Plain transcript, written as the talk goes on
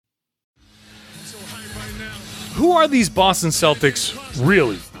Who are these Boston Celtics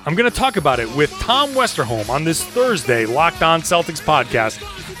really? I'm going to talk about it with Tom Westerholm on this Thursday Locked On Celtics podcast.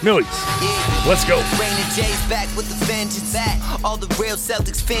 Millies, let's go. Rainy J's back with the vengeance. All the real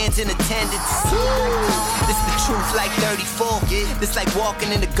Celtics fans in attendance. This the truth like 34. This like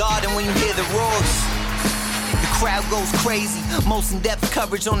walking in the garden when you hear the roars. The crowd goes crazy. Most in-depth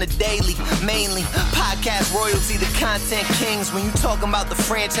coverage on the daily. Mainly podcast royalty, the content kings. When you talking about the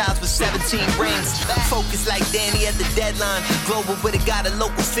franchise with 17 rings. Focus like Danny at the deadline. Global but it got a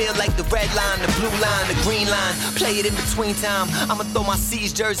local feel like the red line, the blue line, the green line. Play it in between time. I'ma throw my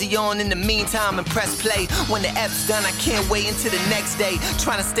C's jersey on in the meantime and press play. When the F's done, I can't wait until the next day.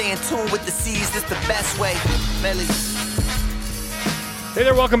 Trying to stay in tune with the C's, that's the best way. Melly. Hey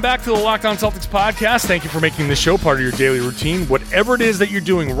there, welcome back to the Locked On Celtics podcast. Thank you for making this show part of your daily routine. Whatever it is that you're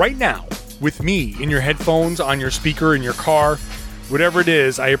doing right now with me in your headphones, on your speaker, in your car, whatever it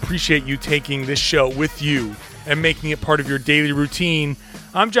is, I appreciate you taking this show with you and making it part of your daily routine.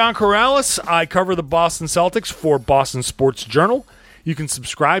 I'm John Corrales. I cover the Boston Celtics for Boston Sports Journal. You can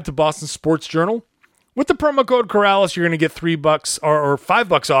subscribe to Boston Sports Journal. With the promo code Corrales, you're going to get $3 or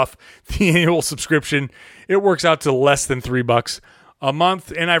 $5 off the annual subscription. It works out to less than $3 a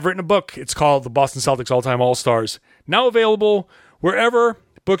month, and I've written a book. It's called The Boston Celtics All-Time All-Stars. Now available wherever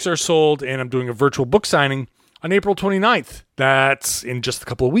books are sold, and I'm doing a virtual book signing on April 29th. That's in just a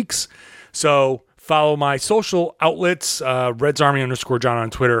couple of weeks. So follow my social outlets, RedsArmy_John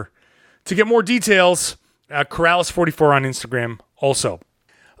on Twitter, to get more details. Corrales44 on Instagram also.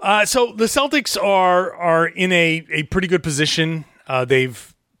 So the Celtics are in a pretty good position.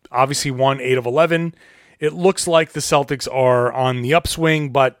 They've obviously won 8 of 11. It looks like the Celtics are on the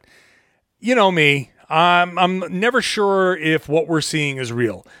upswing, but you know me, I'm never sure if what we're seeing is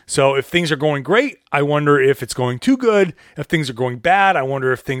real. So if things are going great, I wonder if it's going too good. If things are going bad, I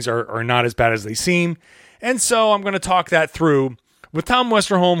wonder if things are not as bad as they seem. And so I'm going to talk that through with Tom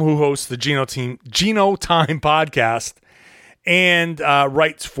Westerholm, who hosts the Geno Time podcast and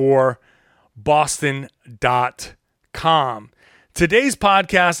writes for Boston.com. Today's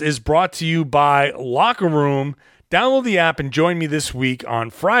podcast is brought to you by Locker Room. Download the app and join me this week on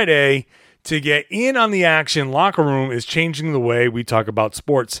Friday to get in on the action. Locker Room is changing the way we talk about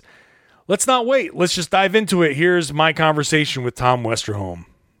sports. Let's not wait. Let's just dive into it. Here's my conversation with Tom Westerholm.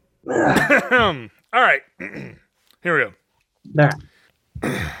 All right. Here we go. There.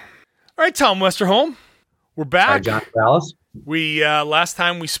 All right, Tom Westerholm. We're back. Sorry, John Dallas. We last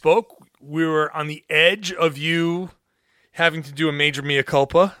time we spoke, we were on the edge of you having to do a major mea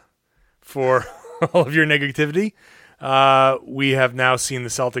culpa for all of your negativity. We have now seen the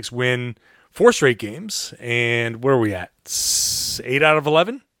Celtics win 4 straight games, and where are we at? 8 out of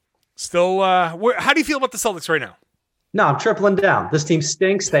 11? Still, how do you feel about the Celtics right now? No, I'm tripling down. This team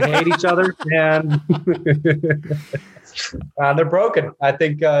stinks. They hate each other, and they're broken. I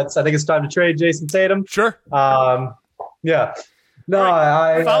think it's time to trade Jason Tatum. Sure. Yeah. No,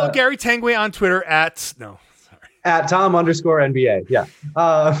 right. Follow Gary Tanguay on Twitter at Tom_NBA. Yeah.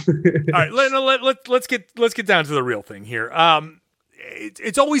 All right. Let's get down to the real thing here.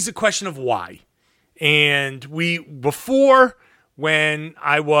 It's always a question of why. And before when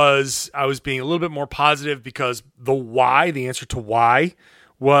I was being a little bit more positive because the answer to why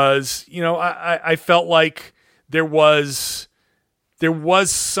was, I felt like there was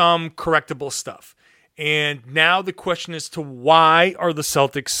some correctable stuff. And now the question is to why are the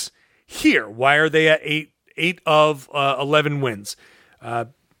Celtics here? Why are they at 8 of 11 wins?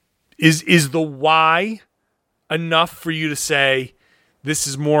 Is the why enough for you to say this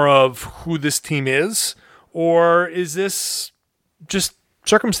is more of who this team is, or is this just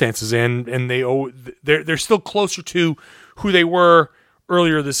circumstances and they're still closer to who they were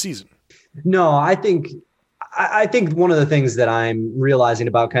earlier this season? No, I think one of the things that I'm realizing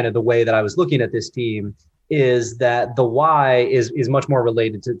about kind of the way that I was looking at this team is that the why is much more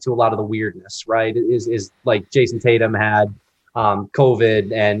related to a lot of the weirdness, right? Is like Jason Tatum had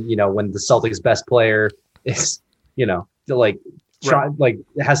COVID, and when the Celtics' best player is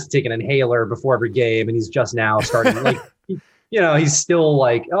has to take an inhaler before every game, and he's just now starting he's still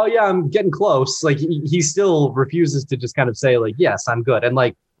like, oh yeah, I'm getting close. Like he still refuses to just kind of say like, yes, I'm good, and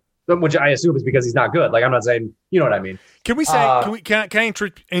like, which I assume is because he's not good. Like I'm not saying, you know what I mean. Can we say? Can I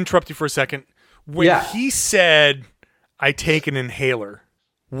interrupt you for a second? When he said, "I take an inhaler,"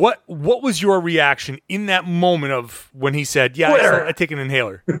 what was your reaction in that moment of when he said, "Yeah, I take an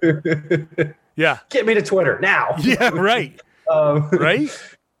inhaler"? Yeah, get me to Twitter now. Yeah, right. Right.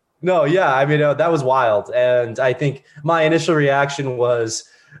 No, yeah. I mean, that was wild, and I think my initial reaction was,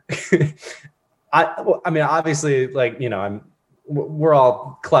 I mean, obviously, like I'm we're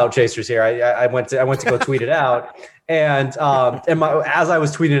all cloud chasers here. I went to go tweet it out, and as I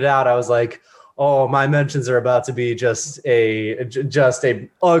was tweeting it out, I was like, oh, my mentions are about to be just a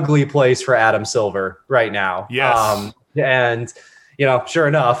ugly place for Adam Silver right now. Yes. And sure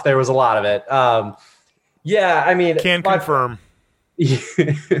enough, there was a lot of it. Yeah, I mean, can confirm.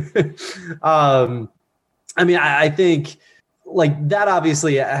 I mean, I think like that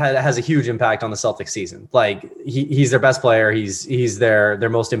obviously has a huge impact on the Celtics season. Like he's their best player. He's their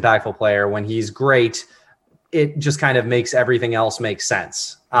most impactful player. When he's great, it just kind of makes everything else make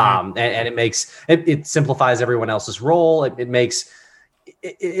sense. And it simplifies everyone else's role.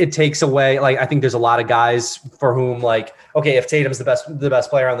 It takes away, like, I think there's a lot of guys for whom, like, okay, if Tatum's the best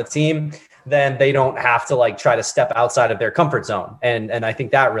player on the team, then they don't have to like try to step outside of their comfort zone. And I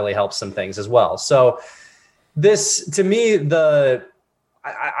think that really helps some things as well. So this, to me,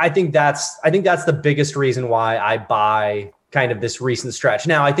 I think that's the biggest reason why I buy kind of this recent stretch.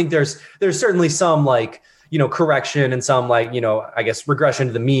 Now, I think there's certainly some like, correction and some like, I guess regression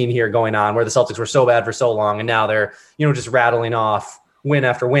to the mean here going on, where the Celtics were so bad for so long and now they're, just rattling off win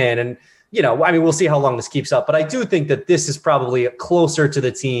after win. And, I mean, we'll see how long this keeps up, but I do think that this is probably closer to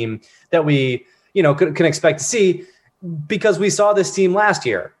the team that we, can expect to see, because we saw this team last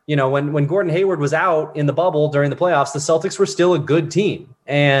year. When Gordon Hayward was out in the bubble during the playoffs, the Celtics were still a good team.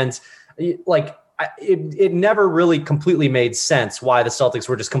 And like, it never really completely made sense why the Celtics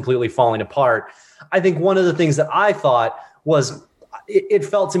were just completely falling apart. I think one of the things that I thought was it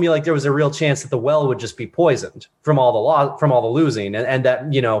felt to me like there was a real chance that the well would just be poisoned from all the losing. And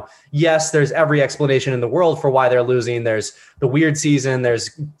that, yes, there's every explanation in the world for why they're losing. There's the weird season. There's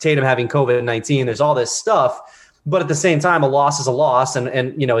Tatum having COVID-19. There's all this stuff. But at the same time, a loss is a loss, and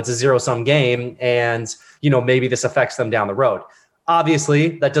it's a zero-sum game, and maybe this affects them down the road.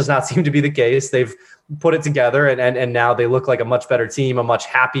 Obviously, that does not seem to be the case. They've put it together, and now they look like a much better team, a much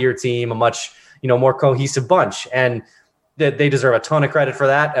happier team, a much more cohesive bunch, and they deserve a ton of credit for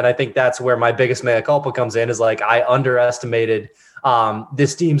that. And I think that's where my biggest mea culpa comes in, is like I underestimated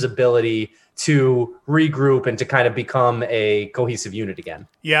this team's ability to regroup and to kind of become a cohesive unit again.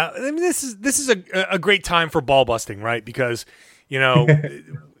 Yeah, I mean, this is a great time for ball busting, right? Because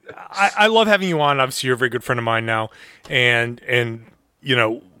I love having you on. Obviously, you're a very good friend of mine now, and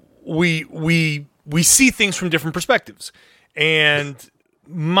we see things from different perspectives. And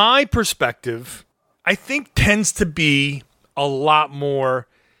my perspective, I think, tends to be a lot more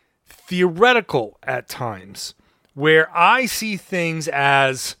theoretical at times, where I see things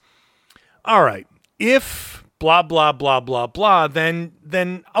as, all right, if blah, blah, blah, blah, blah, then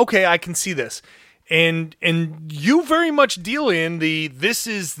okay, I can see this. And you very much deal in this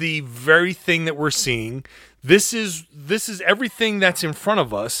is the very thing that we're seeing. This is everything that's in front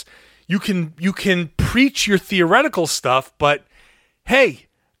of us. You can preach your theoretical stuff, but hey,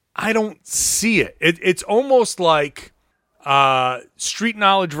 I don't see it. It's almost like street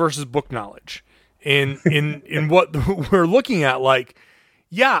knowledge versus book knowledge in what we're looking at. Like,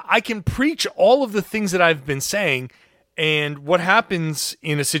 yeah, I can preach all of the things that I've been saying, and what happens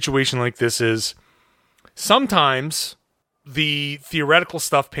in a situation like this is sometimes the theoretical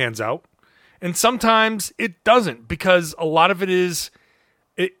stuff pans out, and sometimes it doesn't, because a lot of it is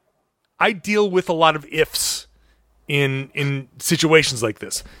I deal with a lot of ifs in situations like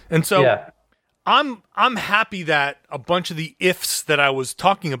this. And so yeah. I'm happy that a bunch of the ifs that I was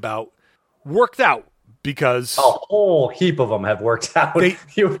talking about worked out, because a whole heap of them have worked out.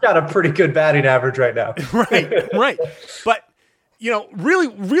 You've got a pretty good batting average right now. Right. But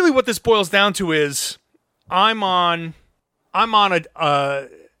really what this boils down to is I'm on a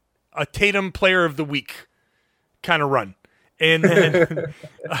Tatum player of the week kind of run. And then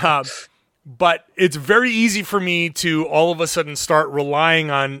but it's very easy for me to all of a sudden start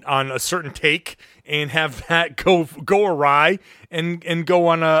relying on a certain take and have that go awry and go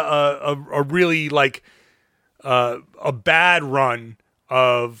on a really like a bad run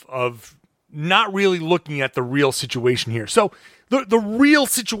of not really looking at the real situation here. So the real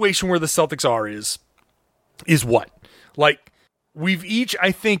situation where the Celtics are is what? Like, we've each,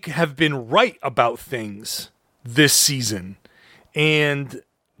 I think, have been right about things this season. And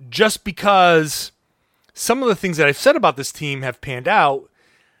just because some of the things that I've said about this team have panned out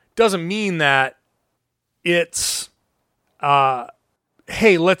doesn't mean that it's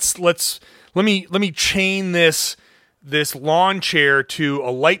hey, let me chain this lawn chair to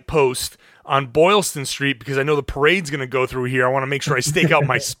a light post on Boylston Street because I know the parade's going to go through here. I want to make sure I stake out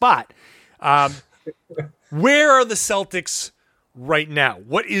my spot. Where are the Celtics right now?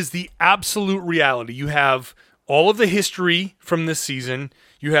 What is the absolute reality? You have all of the history from this season.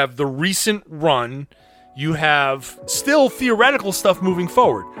 You have the recent run. You have still theoretical stuff moving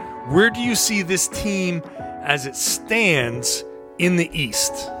forward. Where do you see this team as it stands in the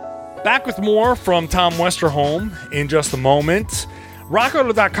East? Back with more from Tom Westerholm in just a moment.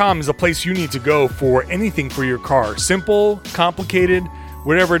 RockAuto.com is a place you need to go for anything for your car. Simple, complicated,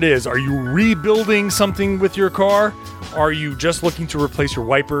 whatever it is. Are you rebuilding something with your car? Are you just looking to replace your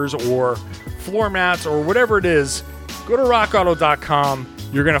wipers or floor mats or whatever it is? Go to RockAuto.com.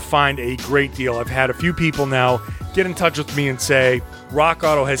 You're going to find a great deal. I've had a few people now get in touch with me and say Rock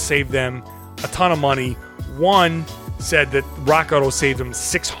Auto has saved them a ton of money. One said that Rock Auto saved them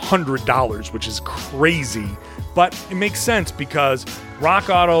 $600, which is crazy. But it makes sense because Rock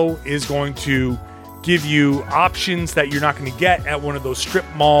Auto is going to give you options that you're not going to get at one of those strip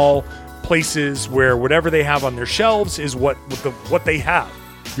mall places where whatever they have on their shelves is what they have.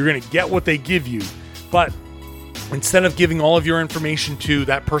 You're going to get what they give you. But instead of giving all of your information to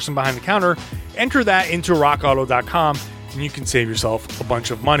that person behind the counter, enter that into rockauto.com and you can save yourself a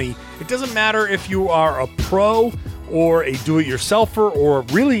bunch of money. It doesn't matter if you are a pro or a do-it-yourselfer or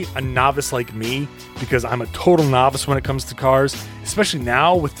really a novice like me, because I'm a total novice when it comes to cars, especially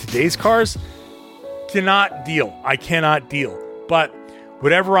now with today's cars. I cannot deal. But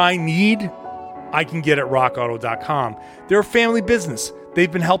whatever I need, I can get at rockauto.com. They're a family business.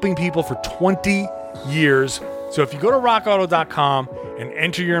 They've been helping people for 20 years. So if you go to rockauto.com and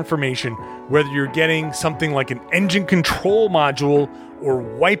enter your information, whether you're getting something like an engine control module or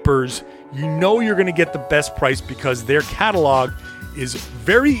wipers, you know you're going to get the best price because their catalog is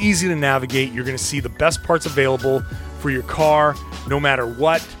very easy to navigate. You're going to see the best parts available for your car, no matter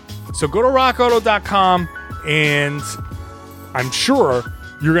what. So go to rockauto.com and I'm sure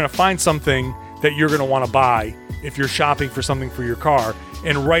you're going to find something that you're going to want to buy if you're shopping for something for your car.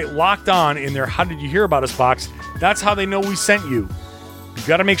 And write Locked On in their How Did You Hear About Us box. That's how they know we sent you. You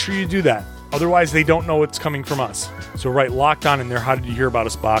got to make sure you do that. Otherwise, they don't know it's coming from us. So write Locked On in their How Did You Hear About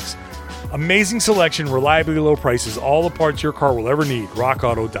Us box. Amazing selection, reliably low prices, all the parts your car will ever need.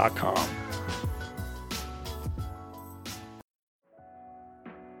 rockauto.com.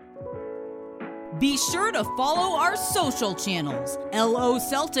 Be sure to follow our social channels, LO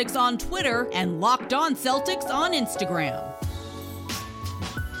Celtics on Twitter and Locked On Celtics on Instagram.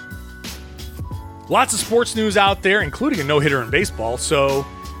 Lots of sports news out there, including a no-hitter in baseball. So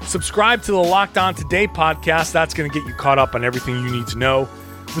subscribe to the Locked On Today podcast. That's going to get you caught up on everything you need to know.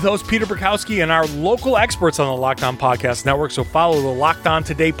 With host Peter Bukowski and our local experts on the Locked On Podcast Network. So follow the Locked On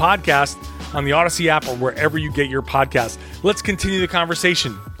Today podcast on the Odyssey app or wherever you get your podcasts. Let's continue the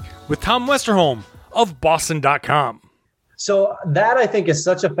conversation with Tom Westerholm of Boston.com. So that, I think, is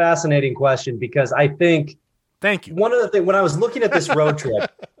such a fascinating question because I think... Thank you. One of the things, when I was looking at this road trip...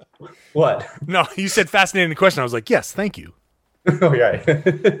 What? No, you said fascinating question. I was like, yes, thank you. Okay.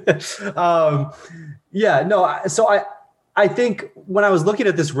 So I think when I was looking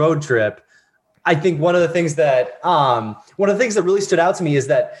at this road trip, I think one of the things that really stood out to me is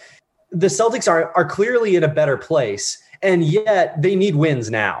that the Celtics are clearly in a better place, and yet they need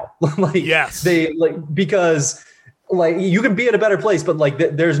wins now. Yes. Because you can be in a better place, but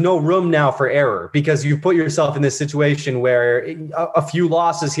there's no room now for error because you've put yourself in this situation where a few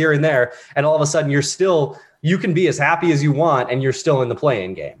losses here and there, and all of a sudden you can be as happy as you want and you're still in the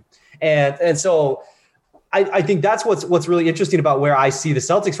play-in game. And so I think that's what's really interesting about where I see the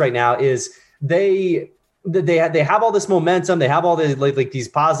Celtics right now is they have all this momentum. They have all the these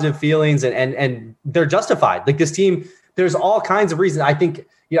positive feelings and they're justified. This team, there's all kinds of reasons. I think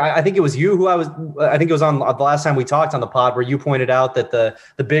it was you I think it was on the last time we talked on the pod where you pointed out that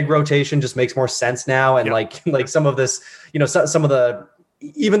the big rotation just makes more sense now. And yep. Some of this, some of the,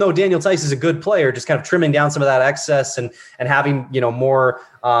 even though Daniel Tice is a good player, just kind of trimming down some of that excess and having, more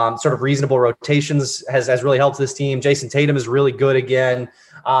sort of reasonable rotations has really helped this team. Jason Tatum is really good again.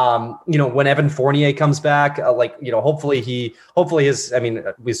 When Evan Fournier comes back, hopefully his,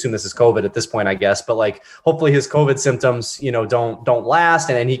 we assume this is COVID at this point, I guess, but hopefully his COVID symptoms, don't last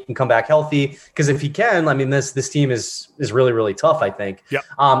and he can come back healthy. Cause if he can, this team is really, really tough, I think. Yep.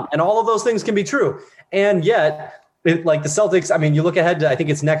 And all of those things can be true. And yet, the Celtics, you look ahead to, I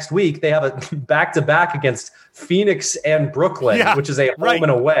think it's next week, they have a back-to-back against Phoenix and Brooklyn, which is a home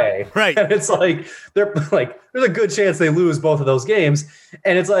and away. Right. And it's there's a good chance they lose both of those games.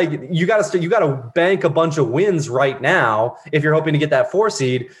 And it's you got to bank a bunch of wins right now if you're hoping to get that 4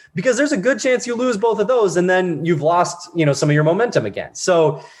 seed, because there's a good chance you lose both of those and then you've lost, some of your momentum again.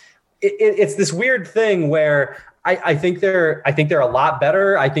 So it's this weird thing where I think they're a lot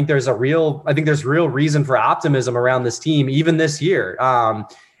better. I think there's real reason for optimism around this team, even this year.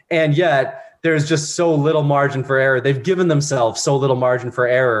 And yet there's just so little margin for error. They've given themselves so little margin for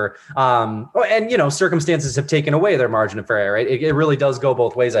error. And circumstances have taken away their margin for error. It really does go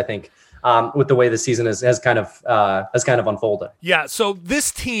both ways, I think, with the way the season has kind of unfolded. Yeah. So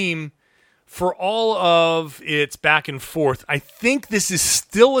this team, for all of its back and forth, I think this is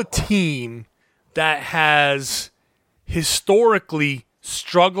still a team that has historically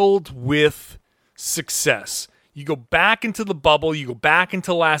struggled with success. You go back into the bubble, you go back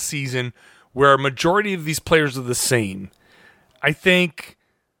into last season, where a majority of these players are the same. I think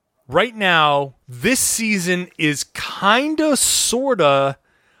right now, this season is kind of, sort of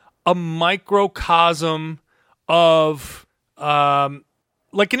a microcosm of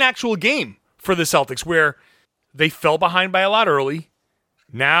like an actual game for the Celtics, where they fell behind by a lot early.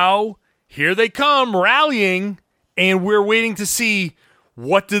 Now, here they come rallying, and we're waiting to see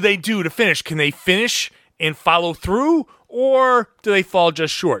what do they do to finish. Can they finish and follow through, or do they fall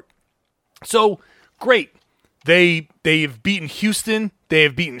just short? So, great. They've beaten Houston. They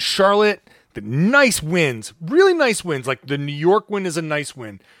have beaten Charlotte. The nice wins, really nice wins. Like the New York win is a nice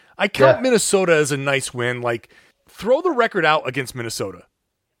win. I count Minnesota as a nice win. Like, throw the record out against Minnesota.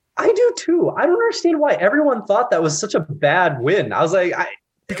 I do too. I don't understand why everyone thought that was such a bad win. I was like,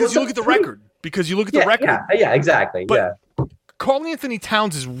 because you look at the record. Because you look at the record. Yeah, exactly. But Karl Anthony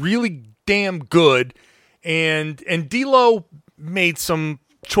Towns is really damn good, and D'Lo made some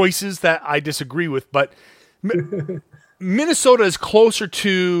choices that I disagree with, but Minnesota is closer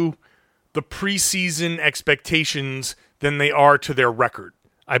to the preseason expectations than they are to their record,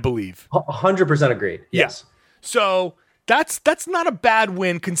 I believe. 100% agreed. Yes. Yeah. So that's not a bad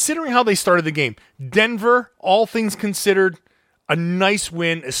win considering how they started the game. Denver, all things considered, a nice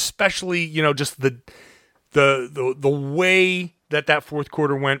win, especially, just the way that fourth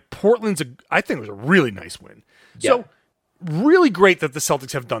quarter went. Portland's I think it was a really nice win. Yeah. So really great that the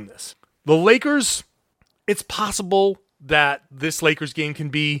Celtics have done this. The Lakers, it's possible that this Lakers game can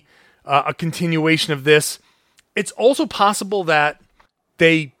be a continuation of this. It's also possible that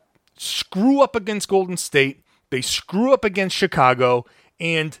they screw up against Golden State, they screw up against Chicago,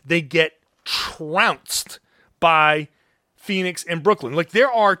 and they get trounced by Phoenix and Brooklyn. Like there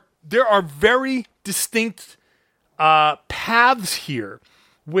are very distinct paths here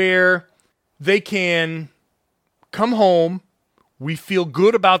where they can come home, we feel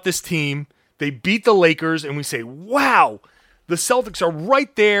good about this team, they beat the Lakers, and we say, wow, the Celtics are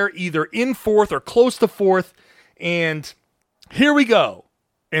right there, either in fourth or close to fourth, and here we go.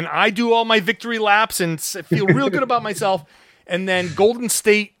 And I do all my victory laps and feel real good about myself, and then Golden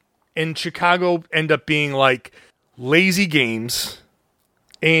State and Chicago end up being like lazy games,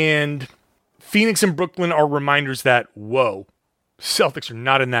 and Phoenix and Brooklyn are reminders that, whoa, Celtics are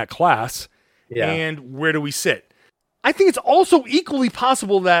not in that class, and where do we sit? I think it's also equally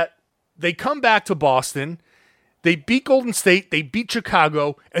possible that they come back to Boston, they beat Golden State, they beat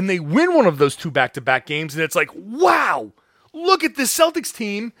Chicago, and they win one of those two back-to-back games, and it's like, wow, look at this Celtics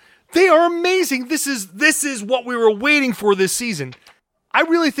team. They are amazing. This is what we were waiting for this season. I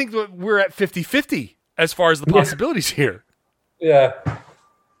really think that we're at 50-50 as far as the possibilities here. Yeah.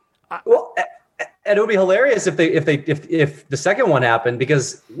 Well, and it would be hilarious if the second one happened,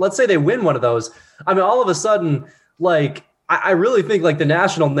 because let's say they win one of those. I mean, all of a sudden, like, I really think like the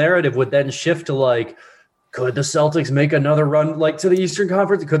national narrative would then shift to like, could the Celtics make another run like to the Eastern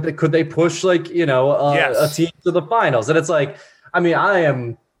Conference? Could they push like, a team to the finals? And it's like, I mean, I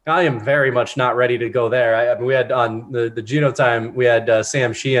am very much not ready to go there. We had on the Juno time, we had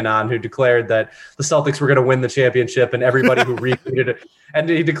Sam Sheehan on, who declared that the Celtics were going to win the championship, and everybody who retweeted it, and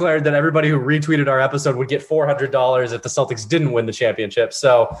he declared that everybody who retweeted our episode would get $400 if the Celtics didn't win the championship.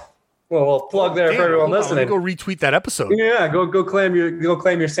 So, we'll plug there for everyone listening. Go retweet that episode. Yeah, go claim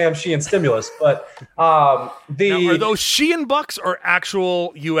your Sam Sheehan stimulus. But now, are those Sheehan bucks or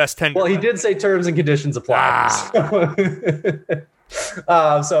actual U.S. $10? Well, he did say terms and conditions apply. So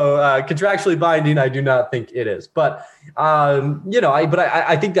contractually binding, I do not think it is. But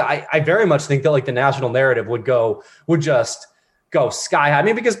I think that I very much think that like the national narrative would just go sky high. I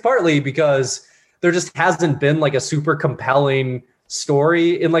mean, partly because there just hasn't been like a super compelling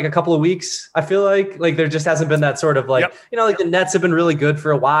story in like a couple of weeks. I feel like there just hasn't been that sort of like, like the Nets have been really good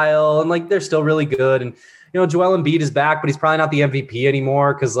for a while, and like they're still really good, and Joel Embiid is back, but he's probably not the MVP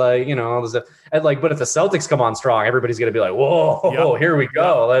anymore because but if the Celtics come on strong, everybody's gonna be like, whoa, here we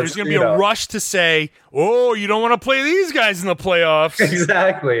go. There's gonna be a rush to say, oh, you don't want to play these guys in the playoffs.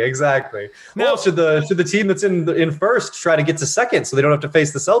 Exactly. Now, well, should the team that's in first try to get to second so they don't have to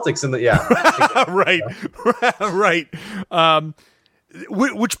face the Celtics in the right.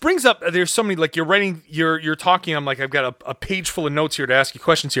 Which brings up, there's so many, like you're talking, I'm like, I've got a page full of notes here to ask you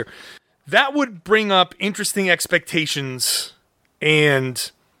questions here. that would bring up interesting expectations,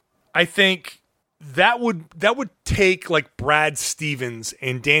 and I think that would take like Brad Stevens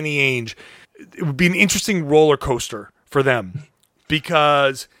and Danny Ainge. It would be an interesting roller coaster for them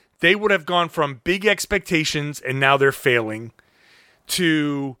because they would have gone from big expectations and now they're failing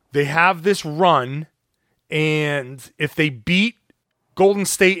to they have this run, and if they beat Golden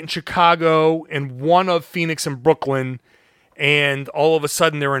State and Chicago and one of Phoenix and Brooklyn, and all of a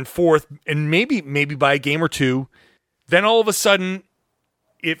sudden they're in fourth, and maybe by a game or two, then all of a sudden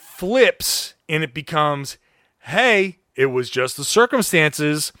it flips and it becomes, hey, it was just the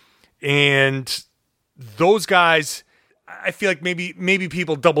circumstances, and those guys, I feel like maybe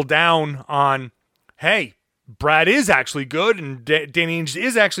people double down on, hey, Brad is actually good and Danny Ainge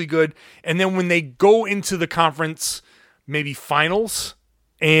is actually good, and then when they go into the conference maybe finals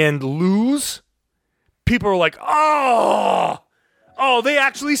and lose, people are like, oh, they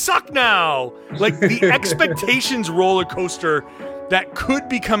actually suck now. Like the expectations roller coaster that could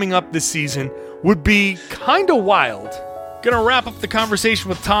be coming up this season would be kind of wild. Gonna wrap up the conversation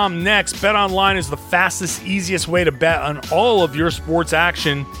with Tom next. BetOnline is the fastest, easiest way to bet on all of your sports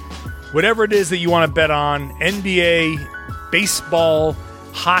action. Whatever it is that you want to bet on, NBA, baseball,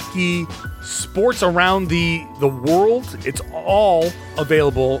 hockey, sports around the world, it's all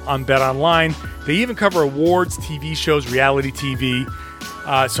available on BetOnline. They even cover awards, TV shows, reality TV.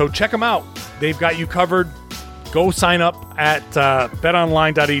 So check them out. They've got you covered. Go sign up at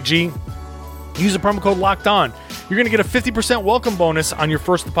betonline.ag. Use the promo code LOCKEDON. You're going to get a 50% welcome bonus on your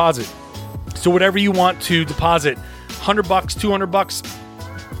first deposit. So whatever you want to deposit, $100, $200,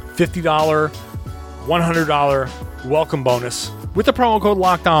 $50, $100 welcome bonus with the promo code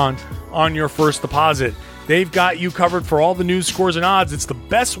LOCKEDON on your first deposit. They've got you covered for all the news, scores, and odds. It's the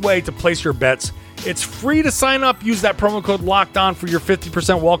best way to place your bets. It's free to sign up. Use that promo code LOCKEDON for your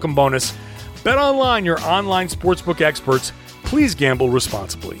 50% welcome bonus. BetOnline, your online sportsbook experts. Please gamble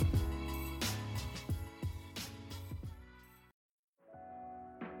responsibly.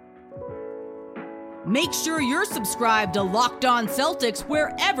 Make sure you're subscribed to Locked On Celtics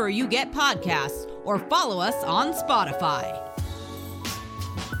wherever you get podcasts, or follow us on Spotify.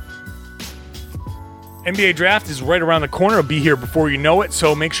 NBA Draft is right around the corner. It'll be here before you know it,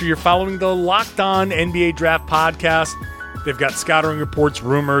 so make sure you're following the Locked On NBA Draft podcast. They've got scouting reports,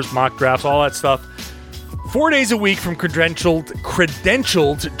 rumors, mock drafts, all that stuff. 4 days a week from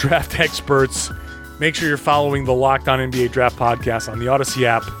credentialed draft experts. Make sure you're following the Locked On NBA Draft podcast on the Odyssey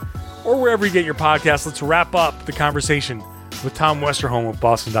app or wherever you get your podcasts. Let's wrap up the conversation with Tom Westerholm of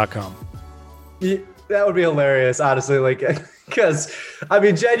Boston.com. Yeah, that would be hilarious, honestly. Like, because, I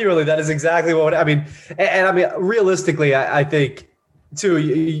mean, genuinely, that is exactly what, I mean, and I mean, realistically, I think, too,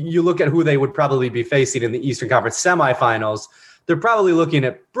 you look at who they would probably be facing in the Eastern Conference semifinals. They're probably looking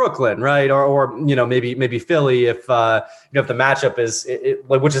at Brooklyn, right? Or you know, maybe Philly if the matchup is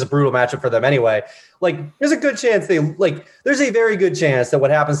which is a brutal matchup for them anyway. Like, there's a good chance there's a very good chance that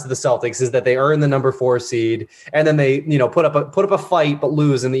what happens to the Celtics is that they earn the number 4 seed and then they, you know, put up a fight but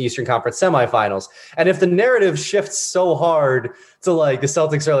lose in the Eastern Conference semifinals. And if the narrative shifts so hard to like the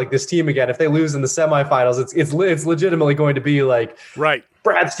Celtics are like this team again, if they lose in the semifinals, it's legitimately going to be like, right,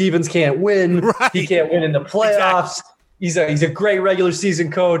 Brad Stevens can't win. Right. He can't win in the playoffs. Exactly. He's a great regular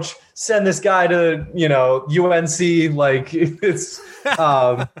season coach. Send this guy to, you know, UNC. Like, it's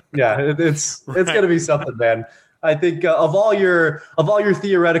it's going to be something, man. I think of all your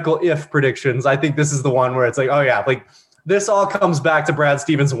theoretical if predictions, I think this is the one where it's like, oh yeah, like this all comes back to Brad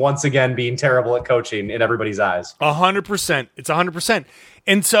Stevens once again being terrible at coaching in everybody's eyes. 100%. It's 100%.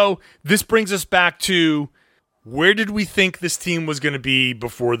 And so this brings us back to, where did we think this team was going to be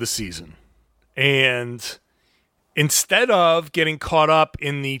before the season? And instead of getting caught up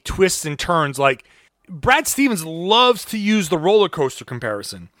in the twists and turns, like Brad Stevens loves to use the roller coaster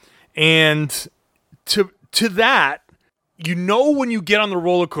comparison. And to that, you know, when you get on the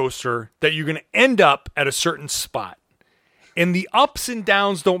roller coaster that you're going to end up at a certain spot. And the ups and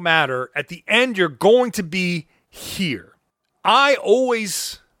downs don't matter. At the end, you're going to be here. I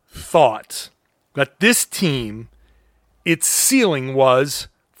always thought that this team, its ceiling was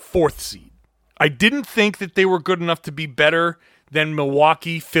 4th seed. I didn't think that they were good enough to be better than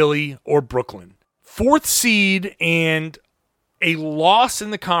Milwaukee, Philly, or Brooklyn. 4th seed and a loss in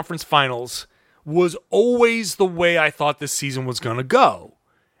the conference finals was always the way I thought this season was going to go.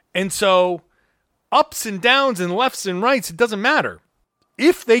 And so, ups and downs and lefts and rights, it doesn't matter.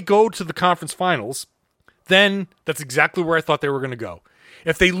 If they go to the conference finals, then that's exactly where I thought they were going to go.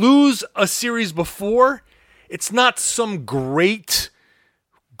 If they lose a series before, it's not some grand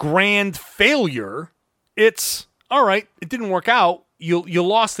failure. It's, all right, it didn't work out. you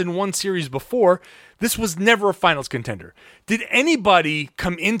lost in one series before. This was never a finals contender. Did anybody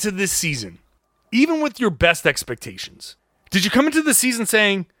come into this season, even with your best expectations, did you come into the season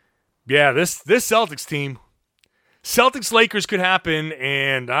saying, yeah, this Celtics team, Celtics Lakers could happen,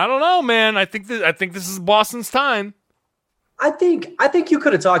 and I don't know, man. I think this is Boston's time. I think you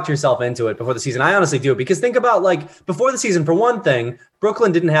could have talked yourself into it before the season. I honestly do, because think about, like, before the season, for one thing,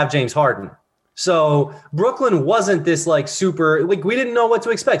 Brooklyn didn't have James Harden. So Brooklyn wasn't this like super, like, we didn't know what to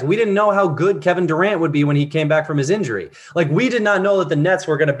expect. We didn't know how good Kevin Durant would be when he came back from his injury. Like, we did not know that the Nets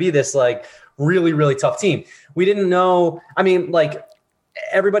were going to be this like really, really tough team. We didn't know. I mean, like,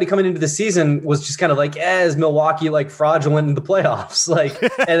 everybody coming into the season was just kind of like, is Milwaukee like fraudulent in the playoffs? Like,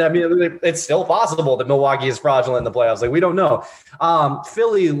 and I mean, it's still possible that Milwaukee is fraudulent in the playoffs. Like, we don't know.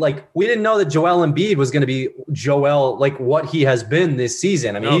 Philly, like, we didn't know that Joel Embiid was going to be Joel, like what he has been this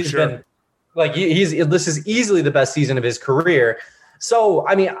season. I mean, he's been like, this is easily the best season of his career. So,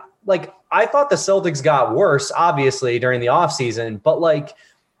 I mean, like, I thought the Celtics got worse, obviously, during the offseason, but like,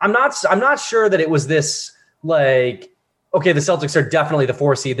 I'm not sure that it was this like, okay, the Celtics are definitely the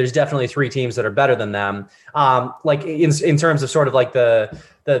 4 seed. There's definitely 3 teams that are better than them. Like in terms of sort of like the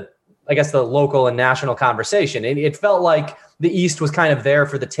I guess the local and national conversation. It felt like the East was kind of there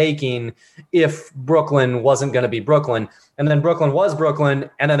for the taking if Brooklyn wasn't going to be Brooklyn. And then Brooklyn was Brooklyn.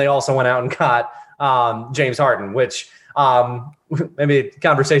 And then they also went out and got James Harden, which maybe a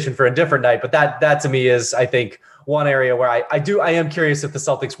conversation for a different night. But that to me is, I think, one area where I am curious if the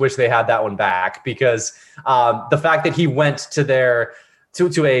Celtics wish they had that one back, because the fact that he went to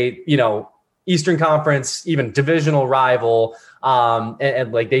to a, you know, Eastern Conference, even divisional rival,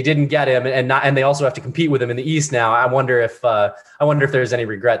 and like they didn't get him, and they also have to compete with him in the East now. I wonder if there's any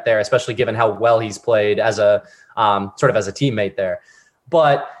regret there, especially given how well he's played as a sort of as a teammate there.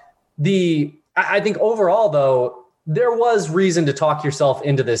 But I think overall, though, there was reason to talk yourself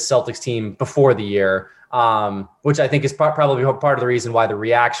into this Celtics team before the year, which I think is probably part of the reason why the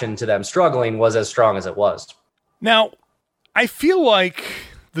reaction to them struggling was as strong as it was. Now, I feel like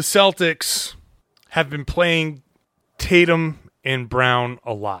the Celtics have been playing Tatum and Brown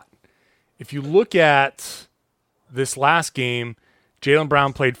a lot. If you look at this last game, Jaylen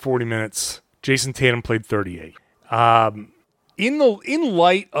Brown played 40 minutes. Jason Tatum played 38. In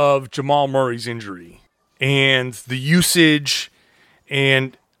light of Jamal Murray's injury and the usage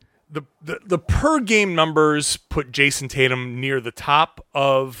and the per game numbers put Jason Tatum near the top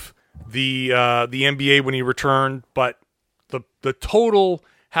of the NBA when he returned, but the total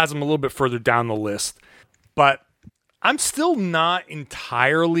has him a little bit further down the list. But I'm still not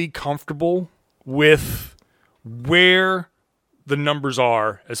entirely comfortable with where the numbers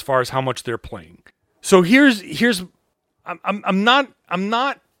are as far as how much they're playing. So I'm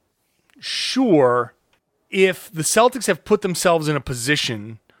not sure if the Celtics have put themselves in a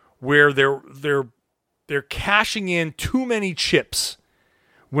position where they're cashing in too many chips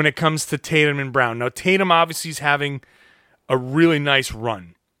when it comes to Tatum and Brown. Now, Tatum obviously is having a really nice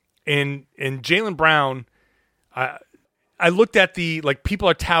run, and Jaylen Brown, I looked at people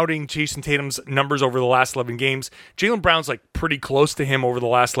are touting Jason Tatum's numbers over the last 11 games. Jaylen Brown's like pretty close to him over the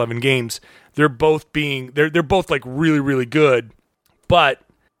last 11 games. They're both like really, really good. But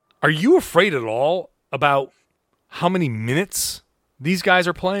are you afraid at all about how many minutes these guys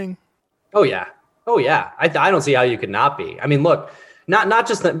are playing? Oh yeah. I don't see how you could not be. I mean, look, not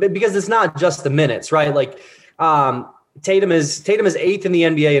just because it's not just the minutes, right? Like, Tatum is 8th in the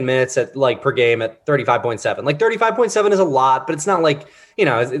NBA in minutes at like per game at 35.7. Like 35.7 is a lot, but it's not like, you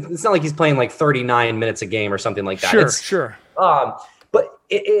know, it's not like he's playing like 39 minutes a game or something like that. Sure. But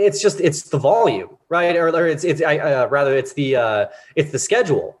it's the volume, right? Or it's the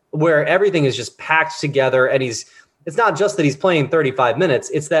schedule where everything is just packed together, and it's not just that he's playing 35 minutes.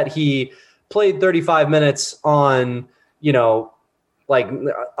 It's that he played 35 minutes on, you know, like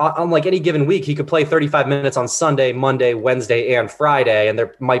on like any given week, he could play 35 minutes on Sunday, Monday, Wednesday, and Friday. And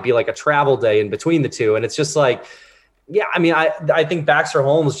there might be like a travel day in between the two. And it's just like, yeah, I mean, I think Baxter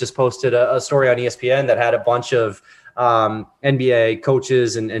Holmes just posted a story on ESPN that had a bunch of NBA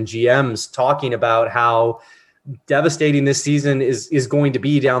coaches and GMs talking about how devastating this season is going to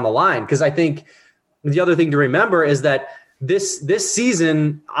be down the line. Because I think the other thing to remember is that this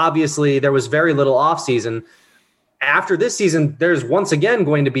season, obviously, there was very little offseason. After this season, there's once again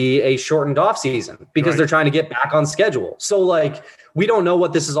going to be a shortened offseason because they're trying to get back on schedule. So, like, we don't know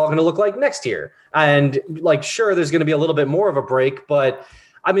what this is all going to look like next year. And, like, sure, there's going to be a little bit more of a break. But,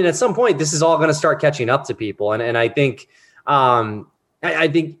 I mean, at some point, this is all going to start catching up to people. And I think I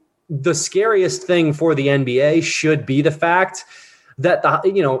think the scariest thing for the NBA should be the fact that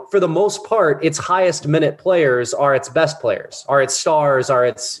for the most part, its highest minute players are its best players, are its stars, are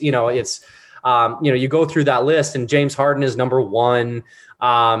its, you go through that list and James Harden is number 1.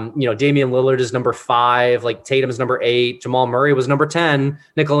 Damian Lillard is number 5, like Tatum's number 8, Jamal Murray was number 10,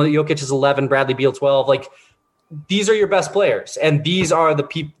 Nikola Jokic is 11, Bradley Beal 12. Like, these are your best players. And these are the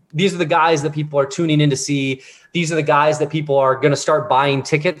guys that people are tuning in to see. These are the guys that people are going to start buying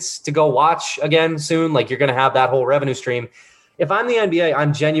tickets to go watch again soon. Like, you're going to have that whole revenue stream. If I'm the NBA,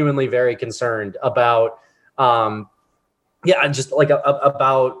 I'm genuinely very concerned about, about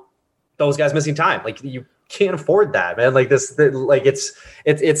those guys missing time. Like, you can't afford that, man. Like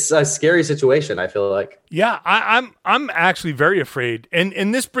it's a scary situation, I feel like. Yeah, I'm actually very afraid.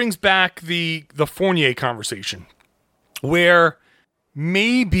 And this brings back the Fournier conversation, where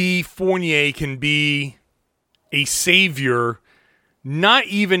maybe Fournier can be a savior, not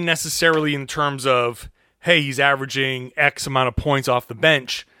even necessarily in terms of, hey, he's averaging X amount of points off the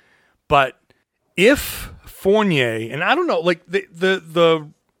bench, but if Fournier, and I don't know, like the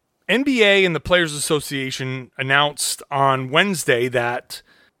NBA and the Players Association announced on Wednesday that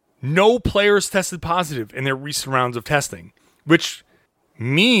no players tested positive in their recent rounds of testing, which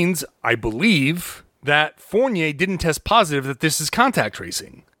means, I believe, that Fournier didn't test positive, that this is contact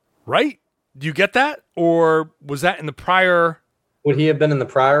tracing, right? Do you get that? Or was that in the prior? Would he have been in the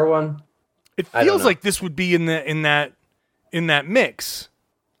prior one? It feels like this would be in that mix.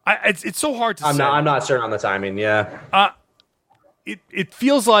 It's so hard to say. I'm not sure on the timing. Yeah. It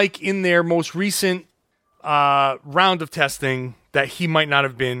feels like in their most recent round of testing that he might not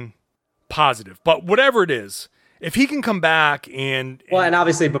have been positive. But whatever it is, if he can come back and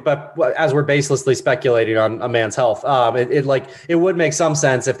obviously, but as we're baselessly speculating on a man's health, it would make some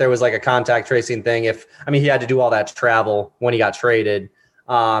sense if there was like a contact tracing thing. He had to do all that travel when he got traded.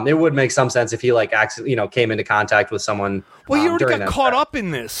 It would make some sense if he came into contact with someone. Well, he already got caught up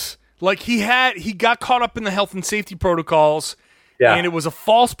in this. Like he got caught up in the health and safety protocols. Yeah. And it was a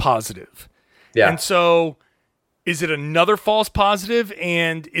false positive. Yeah. And so is it another false positive?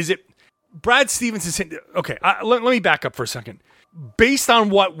 And is it Brad Stevens is saying, okay, let me back up for a second. Based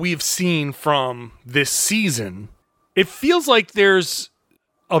on what we've seen from this season, it feels like there's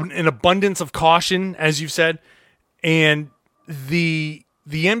an abundance of caution, as you've said, and the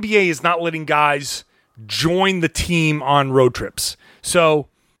NBA is not letting guys join the team on road trips. So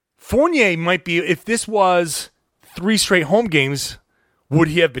Fournier might be, if this was 3 straight home games, would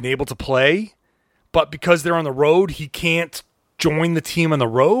he have been able to play? But because they're on the road, he can't join the team on the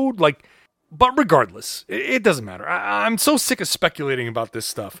road? But regardless, it doesn't matter. I'm so sick of speculating about this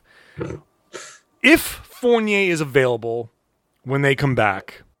stuff. If Fournier is available when they come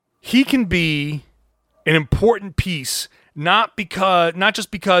back, he can be an important piece, not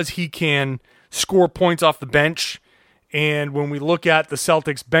just because he can score points off the bench. And when we look at the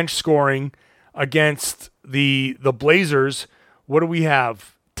Celtics bench scoring against the Blazers, what do we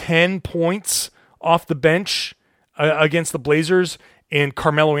have? 10 points off the bench against the Blazers, and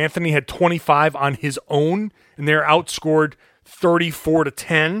Carmelo Anthony had 25 on his own, and they're outscored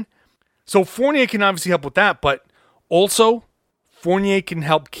 34-10. So Fournier can obviously help with that, but also Fournier can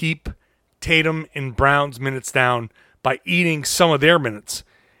help keep Tatum and Brown's minutes down by eating some of their minutes.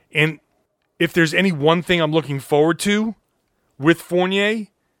 And if there's any one thing I'm looking forward to with Fournier,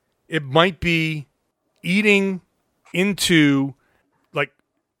 it might be eating into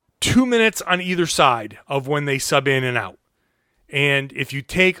 2 minutes on either side of when they sub in and out. And if you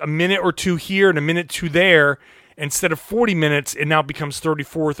take a minute or two here and a minute 2 there, instead of 40 minutes, it now becomes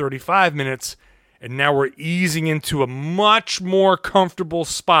 34, 35 minutes. And now we're easing into a much more comfortable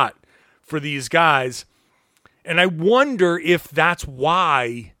spot for these guys. And I wonder if that's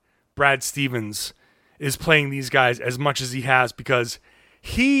why Brad Stevens is playing these guys as much as he has, because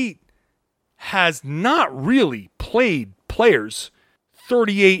he has not really played players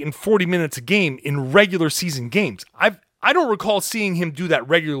 38 and 40 minutes a game in regular season games. I don't recall seeing him do that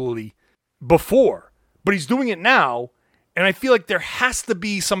regularly before, but he's doing it now, and I feel like there has to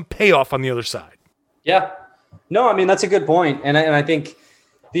be some payoff on the other side. Yeah. No, that's a good point. And I think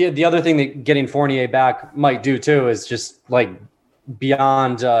the other thing that getting Fournier back might do too is just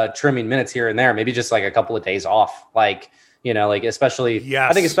beyond trimming minutes here and there, maybe just a couple of days off. Especially,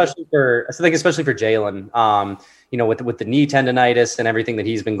 yes. I think especially for Jalen, with the knee tendonitis and everything that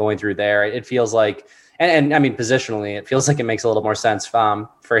he's been going through there, it feels like, and positionally, it feels like it makes a little more sense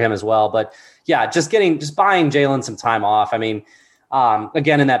for him as well. But yeah, just buying Jalen some time off.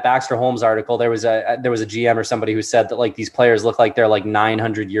 Again, in that Baxter Holmes article, there was a GM or somebody who said that these players look like they're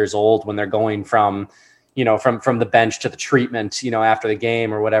 900 years old when they're going from the bench to the treatment, after the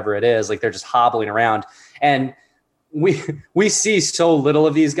game or whatever it is. They're just hobbling around. And we see so little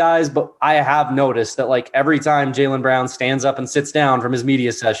of these guys, but I have noticed that like every time Jaylen Brown stands up and sits down from his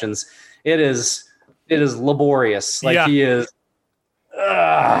media sessions, it is laborious. Like he is.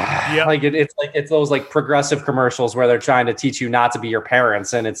 Like it's those like progressive commercials where they're trying to teach you not to be your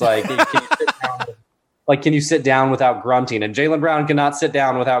parents, and it's like, can you sit down without grunting? And Jaylen Brown cannot sit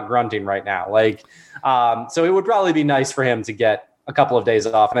down without grunting right now. Like, so it would probably be nice for him to get a couple of days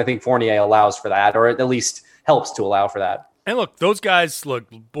off, and I think Fournier allows for that, or at least helps to allow for that. And look, those guys,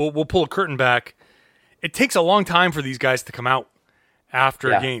 we'll pull a curtain back. It takes a long time for these guys to come out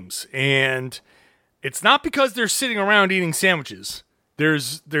after games, and it's not because they're sitting around eating sandwiches.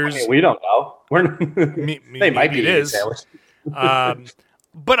 There's I mean, we don't know. They might be it is.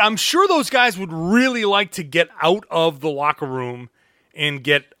 But I'm sure those guys would really like to get out of the locker room and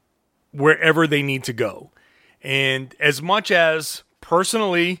get wherever they need to go. And as much as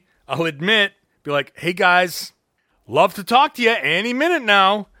personally, I'll admit, be like, hey guys, love to talk to you any minute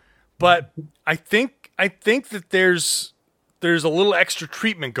now. But I think that there's a little extra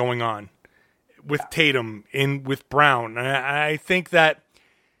treatment going on with Tatum and with Brown. And I think that,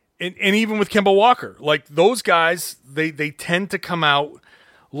 and even with Kemba Walker, like those guys, they tend to come out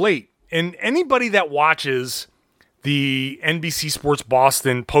late. And anybody that watches the NBC Sports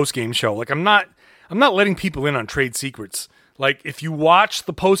Boston postgame show, like I'm not letting people in on trade secrets. Like if you watch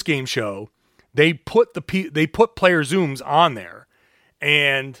the postgame show, they put player Zooms on there,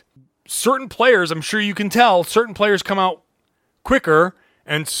 and certain players, I'm sure you can tell, certain players come out quicker,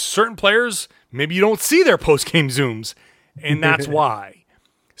 and certain players, maybe you don't see their post-game Zooms, and that's why.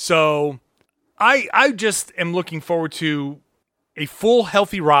 So I just am looking forward to a full,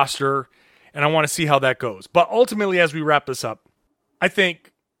 healthy roster, and I want to see how that goes. But ultimately, as we wrap this up, I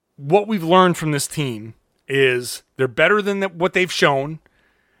think what we've learned from this team is they're better than what they've shown.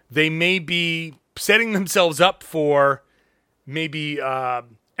 They may be setting themselves up for maybe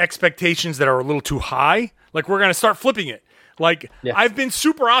expectations that are a little too high. Like we're going to start flipping it. Like, I've been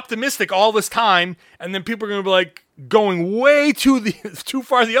super optimistic all this time, and then people are going to be like going way too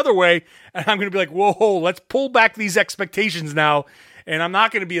far the other way, and I'm going to be like, whoa, let's pull back these expectations now, and I'm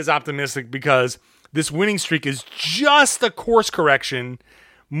not going to be as optimistic because this winning streak is just a course correction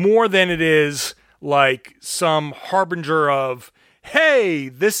more than it is like some harbinger of, hey,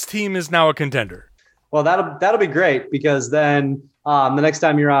 this team is now a contender. Well, that'll be great, because then the next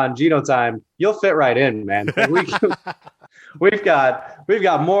time you're on Geno Time, you'll fit right in, man. We've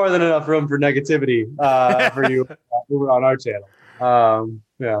got more than enough room for negativity for you over on our channel.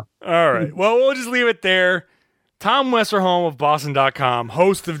 Yeah. All right. Well, we'll just leave it there. Tom Westerholm of Boston.com,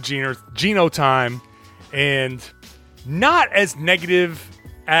 host of Geno Time, and not as negative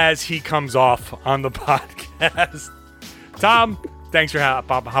as he comes off on the podcast. Tom, thanks for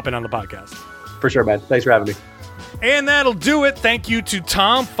hopping on the podcast. For sure, man. Thanks for having me. And that'll do it. Thank you to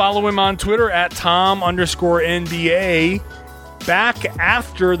Tom. Follow him on Twitter at Tom_NBA. Back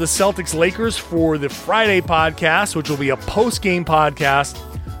after the Celtics-Lakers for the Friday podcast, which will be a post-game podcast,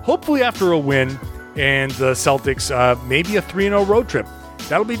 hopefully after a win, and the Celtics maybe a 3-0 road trip.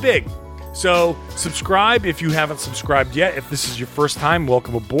 That'll be big. So subscribe if you haven't subscribed yet. If this is your first time,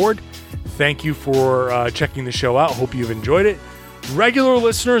 welcome aboard. Thank you for checking the show out. Hope you've enjoyed it. Regular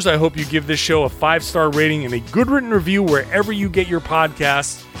listeners, I hope you give this show a 5-star rating and a good written review wherever you get your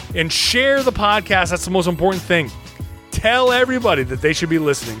podcasts, and share the podcast. That's the most important thing. Tell everybody that they should be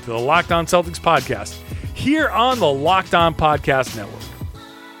listening to the Locked On Celtics podcast here on the Locked On Podcast Network.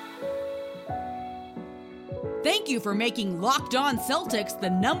 Thank you for making Locked On Celtics the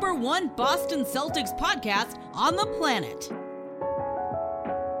 #1 Boston Celtics podcast on the planet.